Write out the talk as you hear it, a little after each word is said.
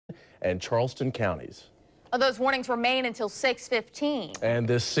and Charleston counties. Those warnings remain until 6:15. And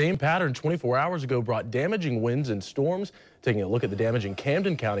this same pattern 24 hours ago brought damaging winds and storms. Taking a look at the damage in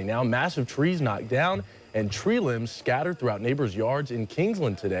Camden County now, massive trees knocked down and tree limbs scattered throughout neighbors' yards in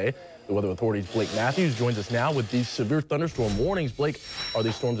Kingsland today. The Weather Authority's Blake Matthews joins us now with these severe thunderstorm warnings. Blake, are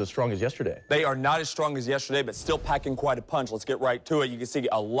these storms as strong as yesterday? They are not as strong as yesterday, but still packing quite a punch. Let's get right to it. You can see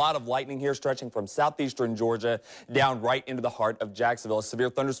a lot of lightning here stretching from southeastern Georgia down right into the heart of Jacksonville. A severe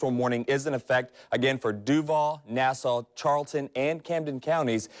thunderstorm warning is in effect, again, for Duval, Nassau, Charlton, and Camden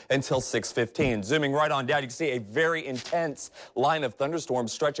counties until 6:15. Zooming right on down, you can see a very intense line of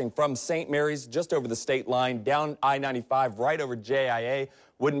thunderstorms stretching from St. Mary's just over the state line, down I-95, right over JIA.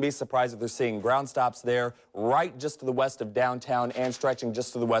 Wouldn't be surprised if they're seeing ground stops there right just to the west of downtown and stretching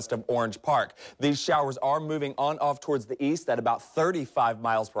just to the west of Orange Park. These showers are moving on off towards the east at about 35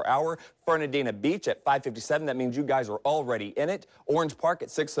 miles per hour. Fernandina Beach at 5:57. That means you guys are already in it. Orange Park at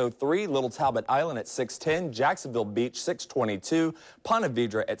 6:03. Little Talbot Island at 6:10. Jacksonville Beach 6:22. Ponte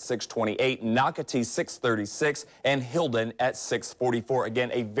Vedra at 6:28. Nocatee 6:36. And Hilden at 6:44. Again,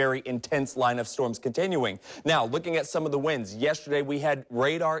 a very intense line of storms continuing. Now, looking at some of the winds. Yesterday, we had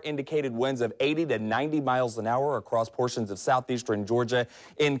radar indicated winds of 80 to 90 miles an hour across portions of southeastern Georgia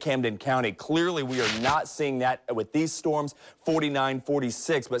in Camden County. Clearly, we are not seeing that with these storms. 49,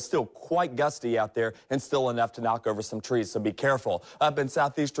 46, but still quite gusty out there and still enough to knock over some trees, so be careful. Up in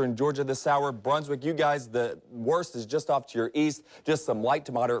southeastern Georgia this hour, Brunswick, you guys, the worst is just off to your east. Just some light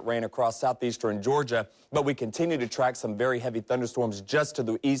to moderate rain across southeastern Georgia, but we continue to track some very heavy thunderstorms just to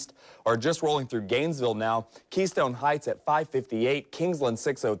the east or just rolling through Gainesville now. Keystone Heights at 5:58, Kingsland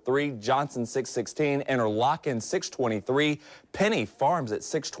 6:03, Johnson 6:16, Interlochen 6:23, Penny Farms at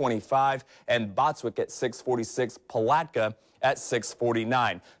 6:25, and Botswick at 6:46, Palatka at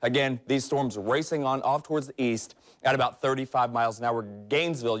 6:49. Again, these storms racing on off towards the east at about 35 miles an hour.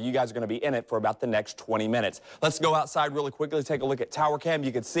 Gainesville, you guys are going to be in it for about the next 20 minutes. Let's go outside really quickly, take a look at Tower Cam.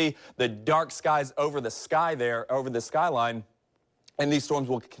 You can see the dark skies over the sky there, over the skyline. And these storms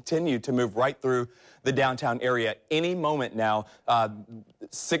will continue to move right through the downtown area any moment now.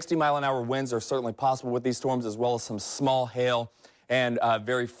 60-mile-an-hour winds are certainly possible with these storms, as well as some small hail and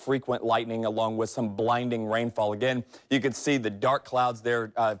very frequent lightning, along with some blinding rainfall. Again, you can see the dark clouds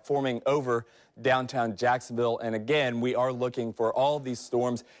there forming over downtown Jacksonville. And again, we are looking for all these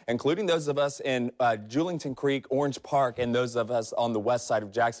storms, including those of us in Julington Creek, Orange Park, and those of us on the west side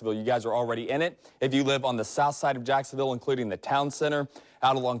of Jacksonville. You guys are already in it. If you live on the south side of Jacksonville, including the town center,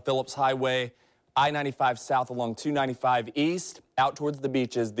 out along Phillips Highway, I-95 south along 295 east, out towards the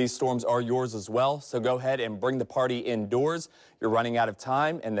beaches, these storms are yours as well. So go ahead and bring the party indoors. You're running out of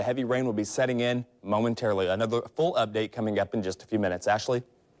time, and the heavy rain will be setting in momentarily. Another full update coming up in just a few minutes. Ashley?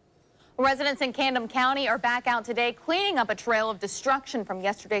 Residents in Camden County are back out today cleaning up a trail of destruction from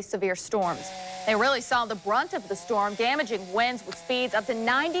yesterday's severe storms. They really saw the brunt of the storm, damaging winds with speeds up to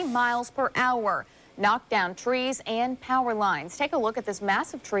 90 miles per hour. Knocked down trees and power lines. Take a look at this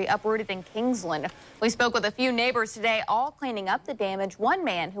massive tree uprooted in Kingsland. We spoke with a few neighbors today, all cleaning up the damage. One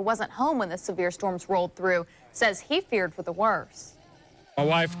man who wasn't home when the severe storms rolled through says he feared for the worst. My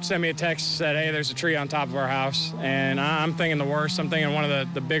wife sent me a text, said, hey, there's a tree on top of our house, and I'm thinking the worst. I'm thinking one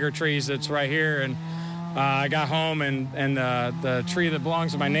of the bigger trees that's right here, and I got home, and the tree that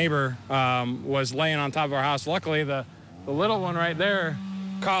belongs to my neighbor was laying on top of our house. Luckily, the little one right there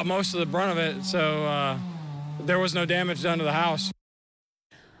caught most of the brunt of it, so there was no damage done to the house.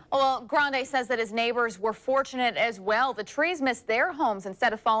 Well, Grande says that his neighbors were fortunate as well. The trees missed their homes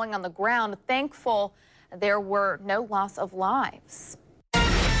instead of falling on the ground. Thankful there were no loss of lives.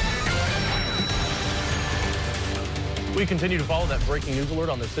 We continue to follow that breaking news alert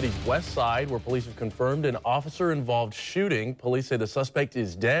on the city's west side, where police have confirmed an officer-involved shooting. Police say the suspect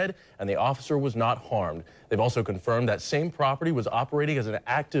is dead and the officer was not harmed. They've also confirmed that same property was operating as an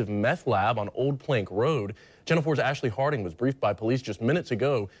active meth lab on Old Plank Road. Channel 4's Ashley Harding was briefed by police just minutes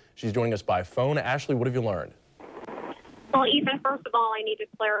ago. She's joining us by phone. Ashley, what have you learned? Well, Ethan, first of all, I need to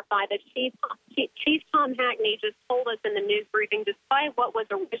clarify that Chief Tom Hackney just told us in the news briefing, despite what was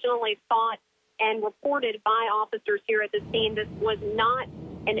originally thought and reported by officers here at the scene, this was not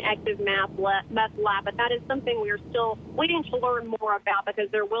an active meth lab, but that is something we are still waiting to learn more about, because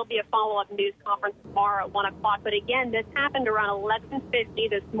there will be a follow-up news conference tomorrow at 1 o'clock. But again, this happened around 11:50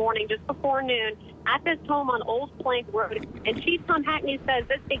 this morning, just before noon, at this home on Old Plank Road. And Chief Tom Hackney says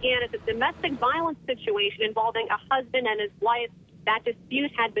this began as a domestic violence situation involving a husband and his wife. That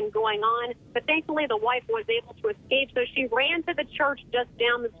dispute had been going on, but thankfully the wife was able to escape, so she ran to the church just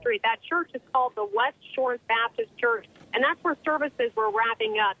down the street. That church is called the West Shores Baptist Church, and that's where services were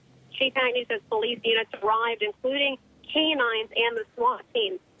wrapping up. Chief Hackney says police units arrived, including canines and the SWAT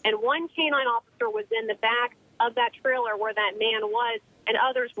team. and one canine officer was in the back of that trailer where that man was, and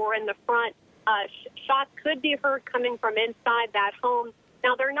others were in the front. Shots could be heard coming from inside that home.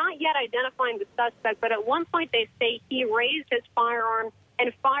 Now, they're not yet identifying the suspect, but at one point they say he raised his firearm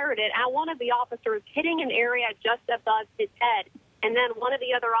and fired it at one of the officers, hitting an area just above his head. And then one of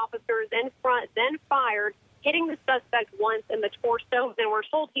the other officers in front then fired, hitting the suspect once in the torso, and we're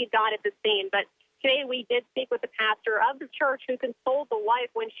told he died at the scene. But today we did speak with the pastor of the church who consoled the wife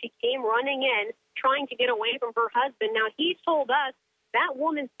when she came running in, trying to get away from her husband. Now, he told us that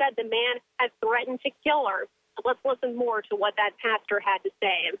woman said the man had threatened to kill her. Let's listen more to what that pastor had to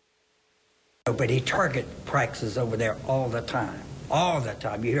say. But he target practices over there all the time. All the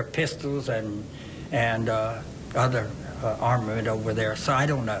time. You hear pistols and other armament over there. So I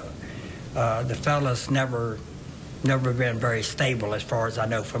don't know. The fella's never been very stable, as far as I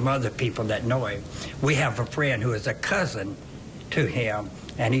know from other people that know him. We have a friend who is a cousin to him,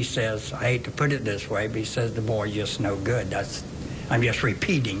 and he says, I hate to put it this way, but he says the boy's just no good. I'm just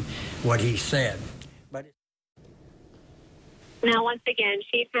repeating what he said. Now, once again,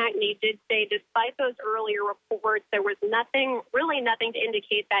 Chief Hackney did say, despite those earlier reports, there was really nothing to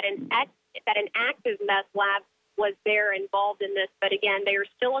indicate that an active meth lab was there involved in this. But again, they are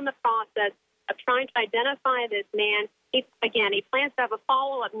still in the process of trying to identify this man. He plans to have a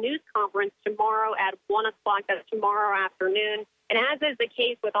follow-up news conference tomorrow at 1 o'clock. That's tomorrow afternoon. And as is the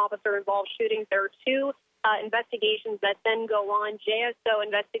case with officer-involved shootings, there are two investigations that then go on. JSO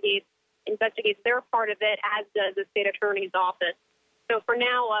investigates their part of it, as does the state attorney's office. So for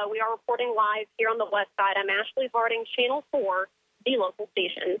now, we are reporting live here on the west side. I'm Ashley Harding, Channel 4, the local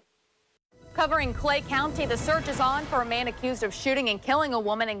station. Covering Clay County, the search is on for a man accused of shooting and killing a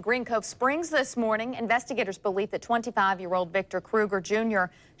woman in Green Cove Springs this morning. Investigators believe that 25-year-old Victor Kruger Jr.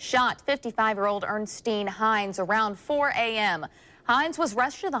 shot 55-year-old Ernestine Hines around 4 a.m. Hines was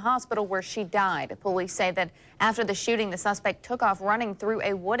rushed to the hospital where she died. Police say that after the shooting, the suspect took off running through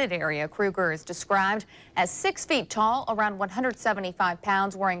a wooded area. Kruger is described as 6 feet tall, around 175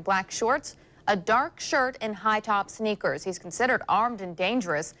 pounds, wearing black shorts, a dark shirt, and high-top sneakers. He's considered armed and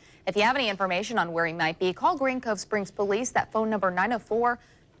dangerous. If you have any information on where he might be, call Green Cove Springs Police. That phone number,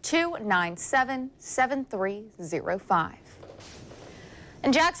 904-297-7305.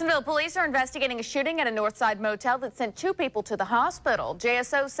 In Jacksonville, police are investigating a shooting at a Northside motel that sent 2 people to the hospital.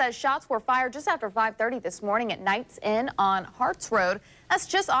 JSO says shots were fired just after 5:30 this morning at Knights Inn on Harts Road. That's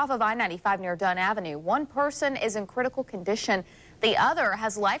just off of I-95 near Dunn Avenue. One person is in critical condition. The other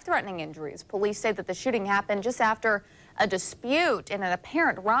has life-threatening injuries. Police say that the shooting happened just after a dispute in an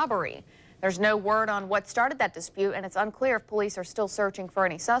apparent robbery. There's no word on what started that dispute, and it's unclear if police are still searching for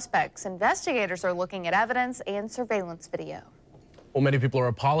any suspects. Investigators are looking at evidence and surveillance video. Well, many people are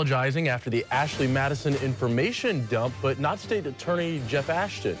apologizing after the Ashley Madison information dump, but not State Attorney Jeff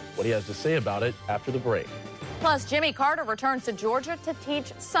Ashton. What he has to say about it after the break. Plus, Jimmy Carter returns to Georgia to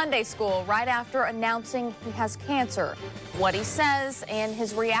teach Sunday school right after announcing he has cancer. What he says and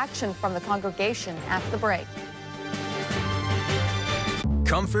his reaction from the congregation after the break.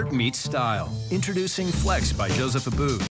 Comfort meets style. Introducing Flex by Joseph Abboud.